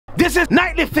This is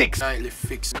Nightly Fix. Nightly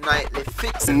Fix. Nightly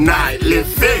Fix. Nightly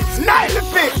Fix. Nightly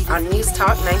Fix. On News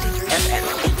Talk 93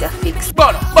 FM. It's a fix.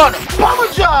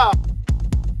 Bomber job.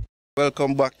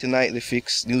 Welcome back to Nightly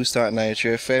Fix, News Talk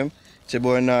 93 FM. It's your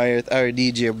boy now here at our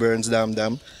DJ Burns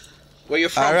Dam. Where you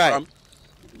from? Alright.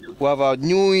 We have a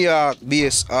New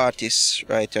York-based artist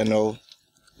right here now.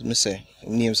 Let me say, his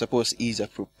name's supposed to easy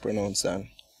to pronounce than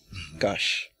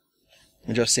Gosh.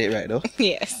 I just say it right though?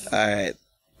 Yes. Alright.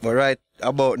 But right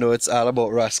about now, it's all about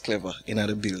Cleva in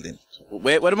the building.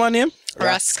 Wait, what am I name?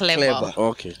 Cleva.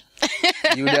 Okay.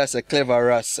 You just a clever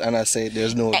Russ, and I say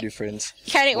there's no difference.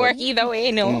 Can it work either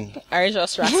way, no? Or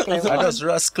just Cleva? I just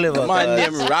Cleva. My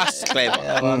name Cleva.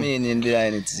 Yeah, my meaning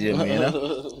behind it, you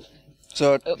know?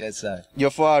 So, Yes, sir.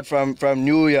 you're forward from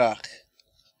New York.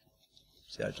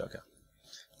 Yeah, Joker.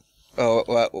 Oh,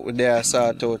 well, they are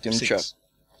sort out him 6. track.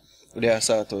 They are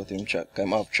sort out him track.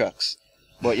 I'm off tracks.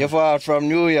 But you're forward from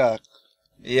New York.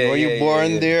 Yeah, Were you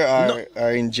born yeah. there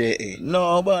or in JA?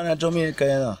 No, born in Jamaica, you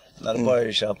know. Not the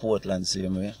parish of Portland,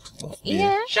 same way.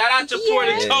 Yeah. Shout out to Port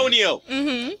Antonio.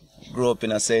 Grew up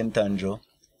in a St. Andrew.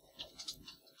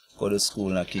 Go to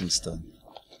school in Kingston.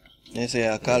 They say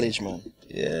a college man.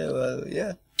 Yeah, well,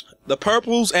 yeah. The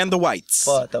purples and the whites.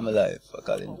 Part of my life, I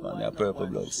call it, man. Yeah, purple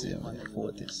blood, same man.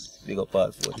 40s. Big up all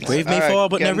 40s. Brave may fall,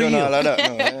 but never you. you. All of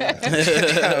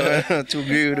that, no. Too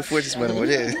agree with the 40s man, but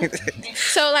yeah.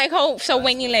 So, like, so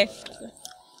when you left?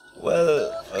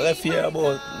 Well, I left here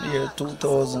about year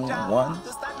 2001.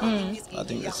 I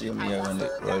think the same year when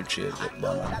the Royal Trade got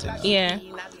banned and things. Yeah.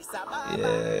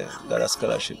 Yeah, got a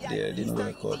scholarship there. Didn't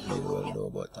work out really well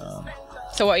though, but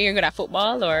So what, you're good at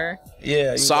football or?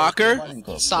 yeah. Soccer?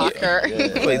 Soccer.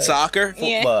 Yeah, Played soccer?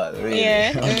 Yeah. football, really.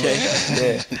 Yeah. Okay.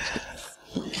 Yeah.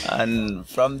 And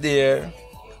from there,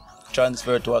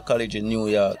 transferred to a college in New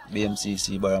York,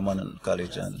 BMCC, Baramanon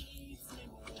College, and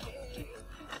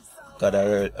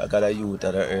I got a youth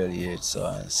at an early age, so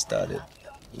I started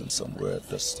doing some work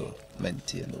just to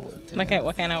maintain the work.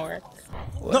 What kind of work?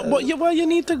 Well, No, but you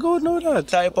need to go know that.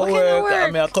 type of What kind of work,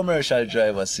 I'm work? a commercial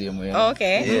driver, same way. You know? Oh,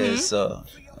 okay. Yeah, so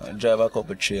I drive a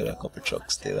couple trailer, a couple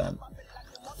trucks still, and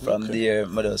from there,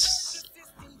 I just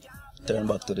turn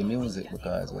back to the music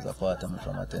because it was a part of me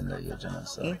from a tender age, you know.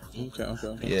 So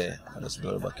Okay. yeah, I just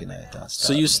go back in it and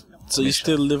So you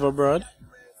still live abroad?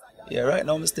 yeah, right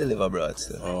now I still live abroad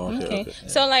still. Oh, Okay.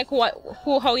 So, like,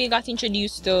 how you got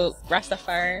introduced to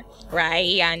Rastafari,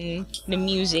 right, and the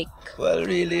music? Well,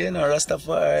 really, you know,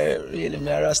 Rastafari, really,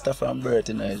 me a Rasta from birth,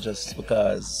 you know, just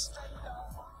because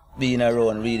being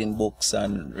around reading books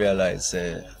and realize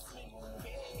you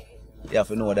have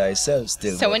to know that yourself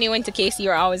still. So when you went to KC, you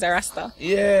were always a Rasta?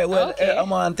 Yeah, well, Okay. I'm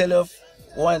gonna tell you,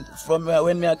 from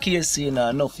when me a KC,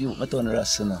 enough youth, me turn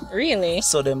Rasta now. Really?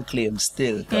 So them claim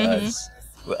still, because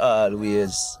we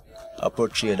always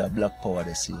portray the black power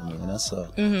they see me, you know, so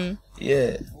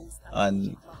yeah.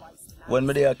 And when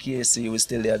me there at KC, we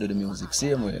still there do the music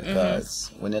same way,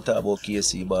 because when you talk about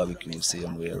KC barbecue,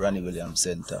 same way, Ronnie Williams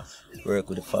Center, work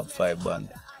with the Fab Five band,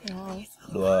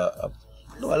 do a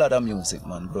lot of music,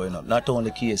 man, growing up. Not only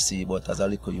KC, but as a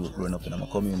little youth growing up in my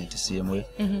community same way,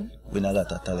 win a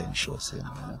lot of talent shows same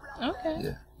way, you know? Okay.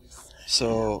 Yeah.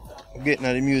 So, getting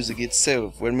at the music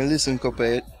itself, when I listen to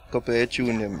couple of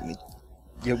tune them,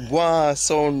 you want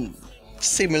sound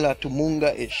similar to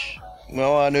Munga-ish. I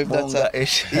want to know if that's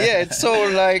Munga-ish. Yeah, it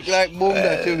sounds like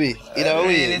Munga to me. In a way.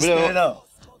 Really, still now?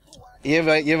 You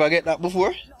ever get that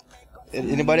before?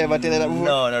 Anybody ever tell you that before?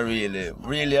 No, not really.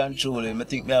 Really and truly, I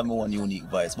think I have my own unique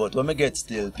voice. But when I get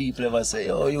still, people ever say,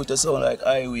 oh, you just sound like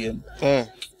Highway.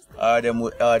 Or them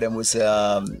will say,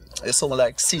 you sound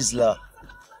like Sizzler.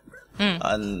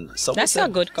 And some That's say, a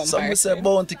good some will say comparison.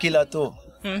 Bounty Killer too.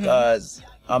 Because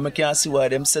I can't see why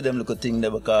them say them little thing there,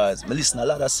 because I listen a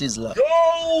lot of Sizzler.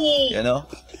 You know?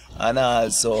 And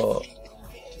also, I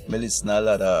listen a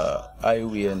lot of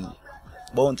Highway and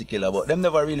Bounty Killer, but them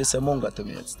never really say Munga to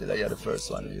me. It's still you're the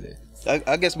first one really.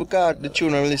 I guess because the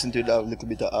tune I listen to have a little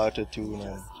bit of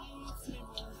auto-tune.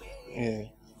 Yeah.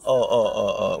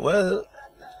 Well,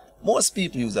 most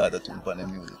people use auto-tune for their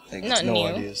music. Like Not it's new.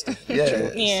 nowadays.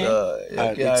 Yeah. Yeah. So, you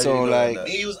can't It sound really like- go on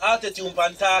They use auto-tune for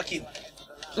talking.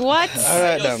 What?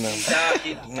 Alright, damn now.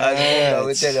 Talking. that. I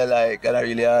will tell you like, and I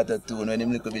really auto-tune when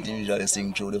them little bit usually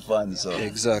sing through the fans. So.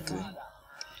 Exactly.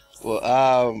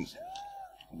 Well,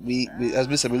 we as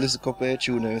we said, we listen to a couple of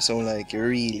tunes and it sound like your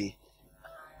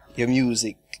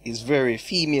music is very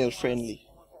female friendly.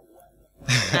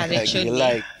 As it Like should you be.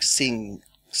 like sing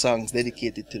songs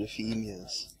dedicated to the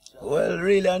females. Well,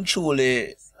 really and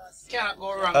truly, Can't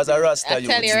go wrong. as a Rasta I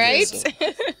youth, tell you, right?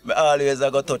 I always I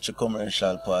go touch the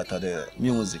commercial part of the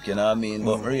music, you know what I mean?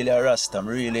 But really a Rasta, I'm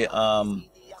really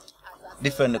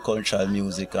defend the cultural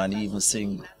music and even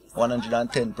sing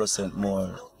 110%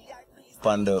 more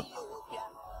on the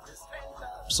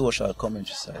social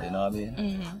commentary side, you know what I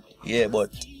mean? Yeah,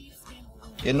 but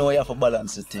you know you have to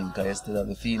balance the thing, because you still have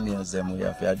the females them we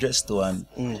have to address to, and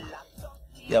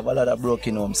you have a lot of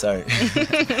broken homes, sorry. You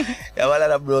have a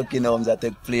lot of broken homes that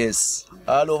take place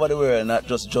all over the world, not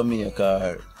just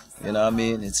Jamaica, you know what I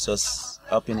mean? It's just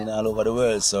happening all over the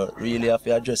world, so really have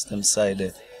to address them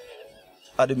side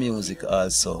of the music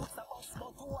also.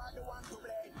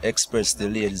 Express the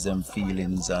ladies them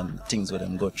feelings and things what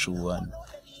them go through, and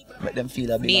make them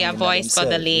feel be a voice for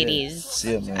the ladies,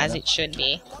 as it it should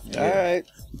be. Alright.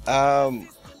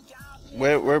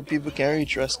 Where people can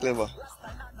reach Ras Cleva?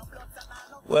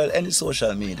 Well, any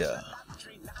social media.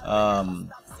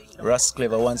 Ras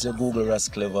Cleva, once you Google Ras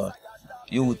Cleva,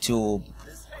 YouTube,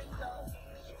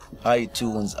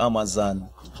 iTunes, Amazon,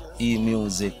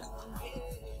 eMusic,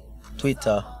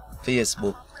 Twitter,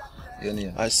 Facebook. You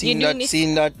know. I seen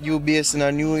that you based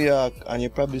in New York and you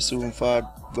probably soon for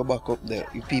go back up there.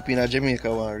 You people in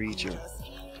Jamaica want to reach you.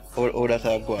 How that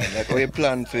are going? Like how you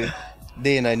plan for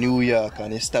day in New York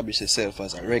and establish yourself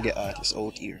as a reggae artist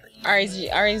out here? Or is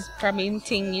probably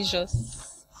thing is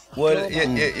just well, yeah,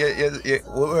 we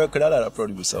work with a lot of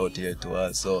producers out here too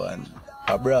also and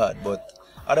abroad, but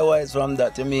otherwise from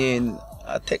that, I mean,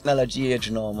 a technology age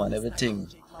now, man, everything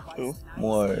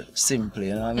more simple,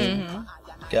 you know what I mean?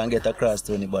 Can get across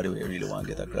to anybody we really want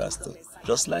to get across to.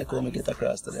 Just like how we get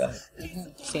across to the eye.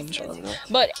 Same.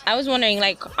 But I was wondering,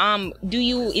 like,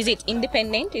 is it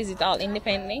independent? Is it all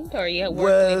independent, or you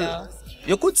work with a...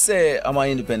 You could say I'm an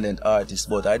independent artist,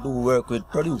 but I do work with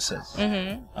producers.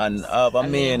 And I have a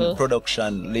main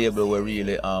production label where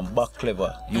really back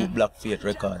Cleva, Black Faith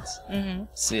Records.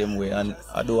 Same way, and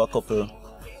I do a couple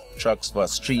tracks for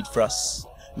Street Frost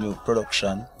new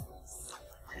production.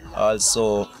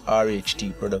 Also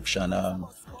RHT production,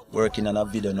 working on a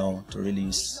video now to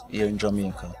release here in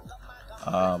Jamaica.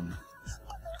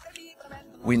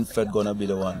 Winford gonna be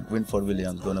the one, Winford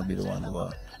Williams gonna be the one who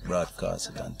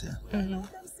broadcast it and thing.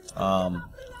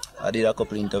 I did a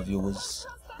couple interviews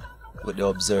with the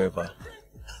Observer.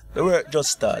 The work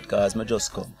just started because I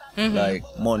just come like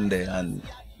Monday, and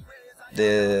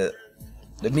the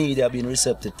media have been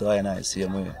receptive to I and I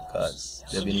same way because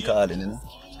they've been calling, you know.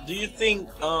 Do you think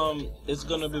it's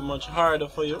gonna be much harder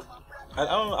for you?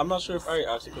 I'm not sure if I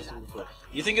asked the question before.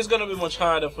 You think it's gonna be much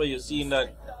harder for you, seeing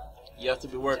that you have to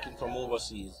be working from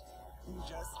overseas,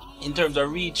 in terms of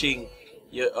reaching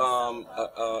your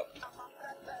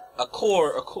a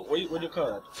core, what do you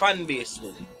call it? Fan base,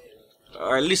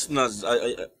 or listeners,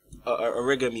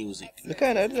 reggae music.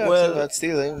 Well, that's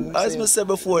still, as I said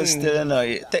before, it's still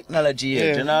technology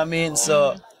age, you know what I mean?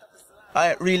 So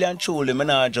I really and truly, I'm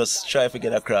not just try to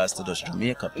get across to just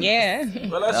Jamaica people. Yeah.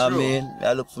 Well, that's true. I mean,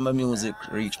 I look for my music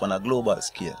reach on a global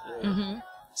scale.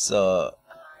 So,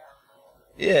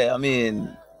 yeah, I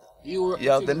mean, you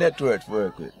have the network to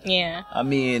work with. Yeah. I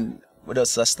mean, we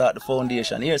just start the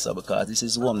foundation here, so because this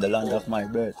is home, the land of my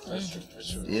birth.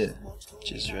 Yeah.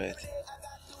 Which is right.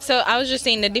 So I was just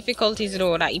saying the difficulties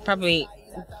though that you probably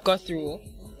got through.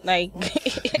 Like,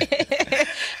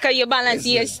 because you balance,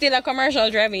 you're still a commercial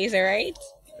driver, is it right?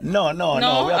 No. We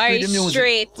are pretty music.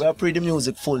 Straight? We are pretty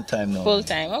music full time now. Full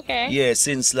time, okay. Yeah,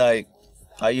 since like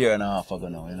a year and a half ago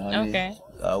now, you know what I mean? Okay.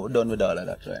 We're done with all of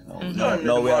that right now.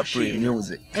 Now we are pretty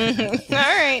music.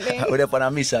 Alright then. We're up on a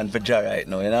mission for Jah right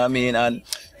now, you know what I mean? And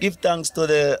give thanks to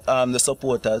the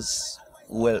supporters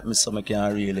who help me so I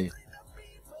can really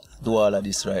do all of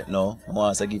this right now. I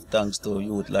want to give thanks to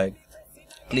youth like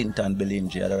Clinton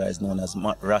Belinji, otherwise known as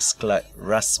Ras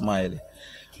Smiley.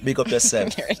 Big up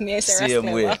yourself.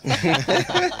 Same way.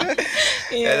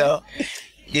 You know,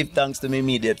 give thanks to my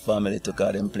immediate family to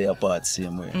call them play a part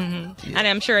same way. Yeah. And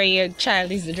I'm sure your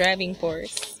child is the driving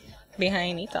force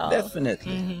behind it all.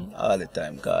 Definitely. All the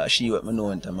time. Because she let me know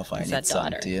in time I find it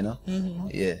something, you know?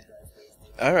 Yeah.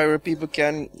 Alright, where people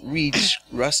can reach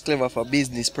Ras Cleva for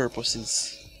business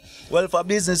purposes. Well, for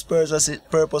business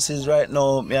purposes right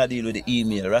now, I deal with the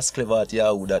email,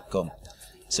 rascleva@yahoo.com.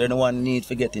 So anyone need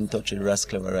to get in touch with Ras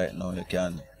Cleva right now, you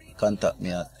can contact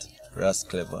me at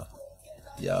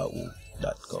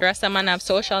rascleva@yahoo.com. Rastaman have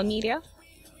social media?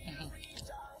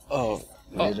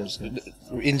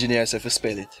 Engineer yourself to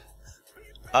spell it.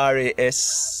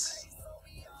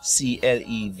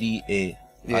 RASCLEVA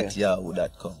at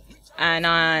yahoo.com. And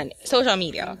on social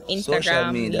media, Instagram.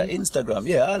 Social media, Instagram,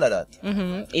 yeah, all of that.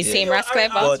 Is same Ras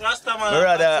Cleva? I'm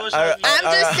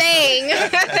just saying.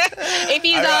 If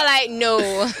he's all like, no.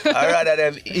 I rather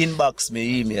them inbox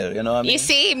me email, you know what I mean? You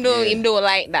see, him do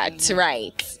like that,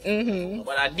 right?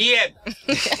 But I did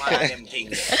one of them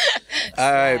things.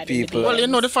 Alright, people. Well, you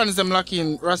know the fans them lucky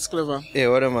in Cleva. Yeah,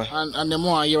 what am I? And them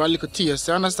want hear a little taste.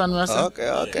 You understand what I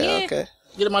say? Okay.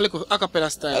 Give them a little acapella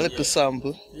style. A little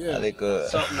sample. Yeah. A little...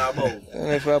 Something about.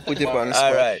 If I put it on the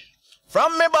spot. Alright.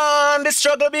 From me born, the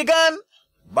struggle began.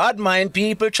 Bad mind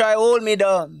people try hold me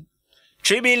down.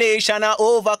 Tribulation I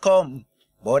overcome,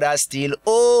 but I still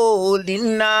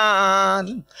holding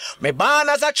on. Me born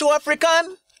as a true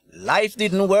African. Life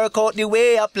didn't work out the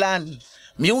way I planned.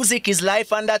 Music is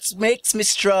life and that makes me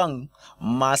strong.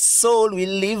 My soul will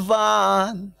live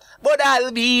on. But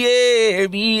I'll be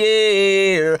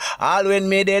here. All when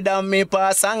me dead and me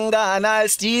pass and gone, I'll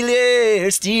still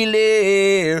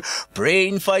here.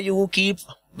 Praying for you, keep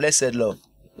blessed love.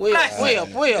 Way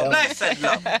up. Blessed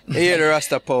love. You hear the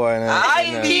Rasta power.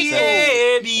 I'll be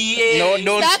here. No,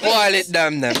 don't spoil it,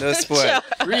 damn them. Don't spoil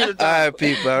it. Alright,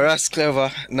 people.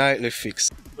 Cleva Nightly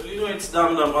Fix. Well, you know it's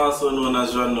Dam Dam, also known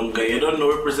as Random Guy. You don't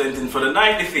know representing for the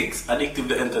Nightly Fix, Addictive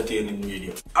the Entertaining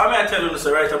Radio. I'm going to tell you this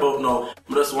right about now.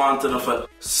 I just want to know if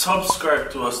subscribe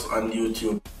to us on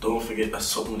YouTube. Don't forget that's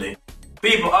something there.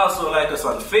 People also like us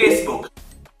on Facebook.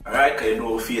 Alright, because you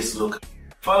know Facebook.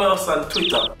 Follow us on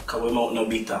Twitter, because we're out no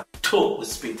beta. Talk with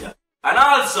Spitter. And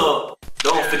also,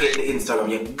 don't forget the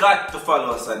Instagram. You got to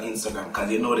follow us on Instagram,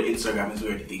 because you know the Instagram is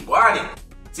where the thing.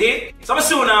 See? So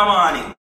soon now, morning.